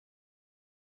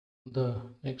The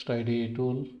next IDE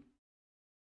tool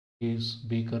is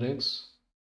BeakerX.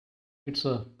 It's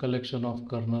a collection of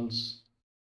kernels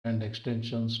and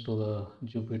extensions to the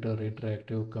Jupyter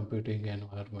Interactive Computing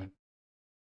environment.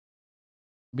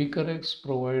 BeakerX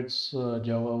provides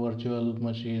Java Virtual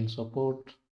Machine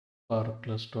support, for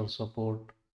cluster support,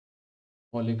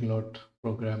 polyglot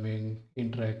programming,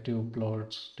 interactive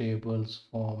plots, tables,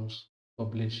 forms,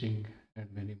 publishing,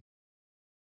 and many more.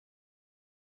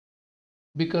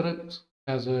 BeakerX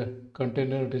has a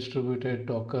container distributed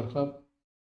Docker hub,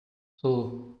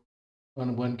 so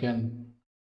one can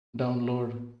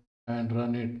download and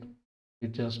run it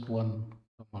with just one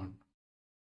command.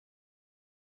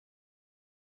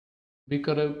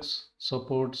 BeakerX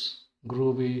supports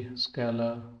Groovy,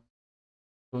 Scala,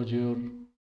 Clojure,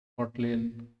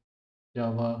 Kotlin,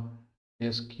 Java,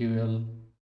 SQL,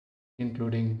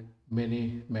 including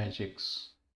many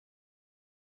magics.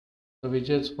 The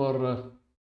widgets for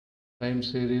time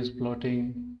series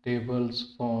plotting,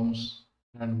 tables, forms,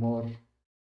 and more.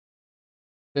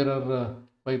 There are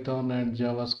Python and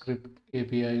JavaScript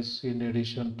APIs in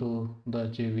addition to the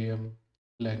JVM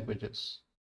languages.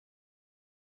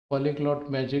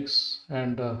 Polyglot magics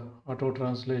and auto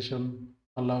translation,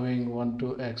 allowing one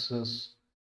to access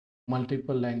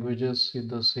multiple languages in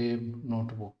the same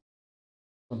notebook.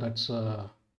 So that's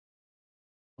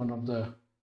one of the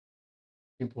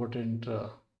important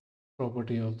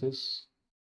property of this.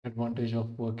 Advantage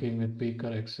of working with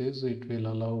BeakerX is it will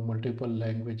allow multiple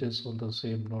languages on the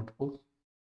same notebook,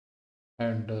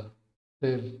 and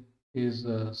there is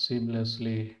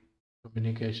seamlessly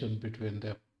communication between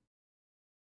them.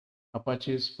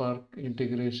 Apache Spark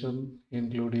integration,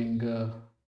 including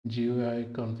GUI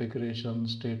configuration,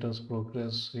 status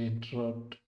progress,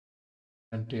 interrupt,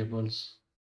 and tables,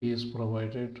 is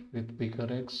provided with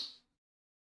BeakerX.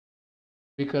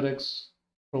 BeakerX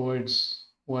provides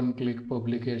one-click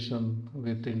publication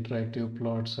with interactive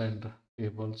plots and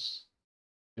tables.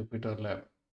 Jupyter Lab.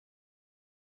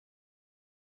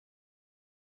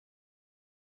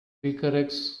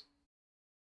 BeakerX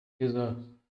is a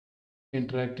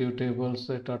interactive tables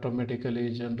that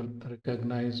automatically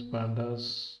recognize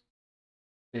pandas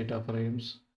data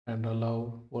frames and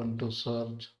allow one to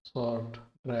search, sort,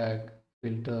 drag,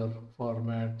 filter,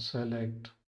 format, select,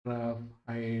 graph,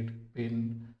 hide,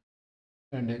 pin,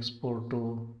 and export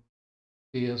to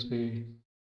CSV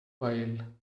file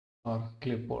or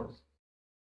clipboard.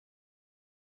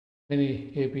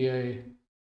 Many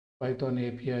Python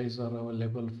APIs are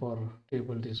available for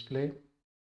table display.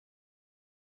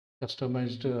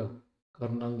 Customized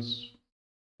kernels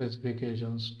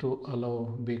specifications to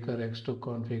allow BeakerX to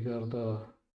configure the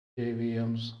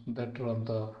JVMs that run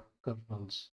the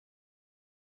kernels.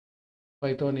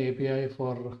 Python API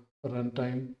for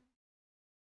runtime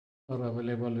are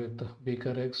available with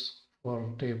BeakerX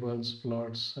for tables,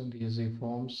 plots, and easy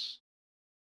forms.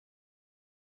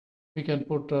 We can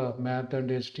put math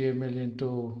and HTML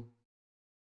into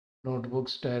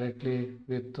notebooks directly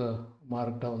with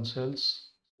markdown cells,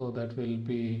 so that will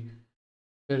be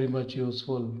very much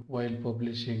useful while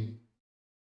publishing.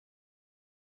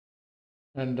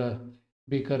 And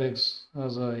BeakerX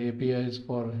has APIs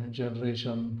for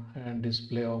generation and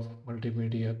display of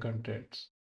multimedia contents.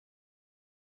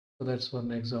 So that's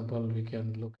one example we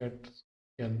can look at.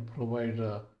 Can provide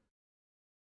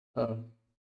a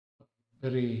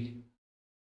very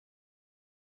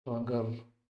stronger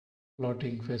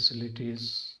plotting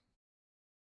facilities.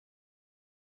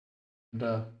 And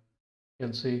you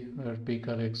can see that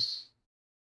BeakerX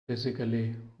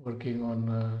basically working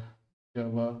on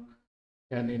Java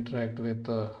can interact with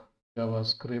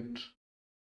JavaScript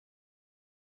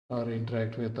or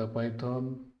interact with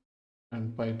Python,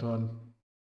 and Python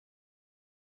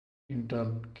in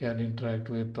turn can interact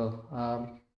with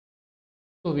R.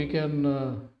 So we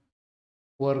can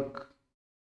work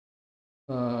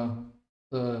the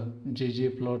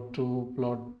ggplot2,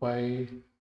 plotpy,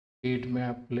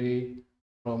 readmaply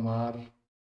from R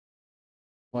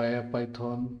via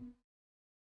Python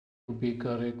to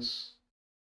BeakerX.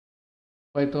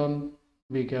 Python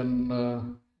we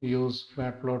can use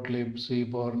matplotlib,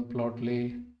 seaborn,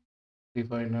 plotly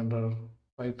defined under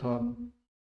Python.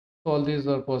 All these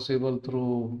are possible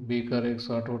through BeakerX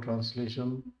auto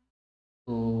translation.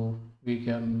 So we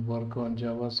can work on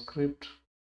JavaScript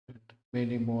and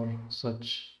many more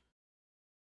such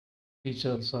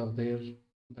features are there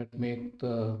that make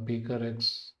the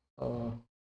BeakerX one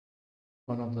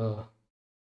of the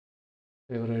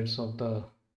favorites of the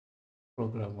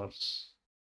programmers.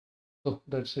 So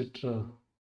that's it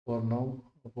for now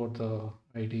about the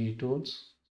IDE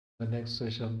tools. The next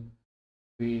session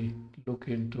we look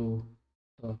into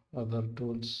other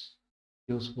tools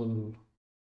useful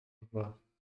for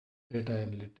data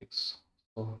analytics.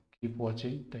 So keep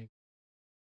watching. Thank you.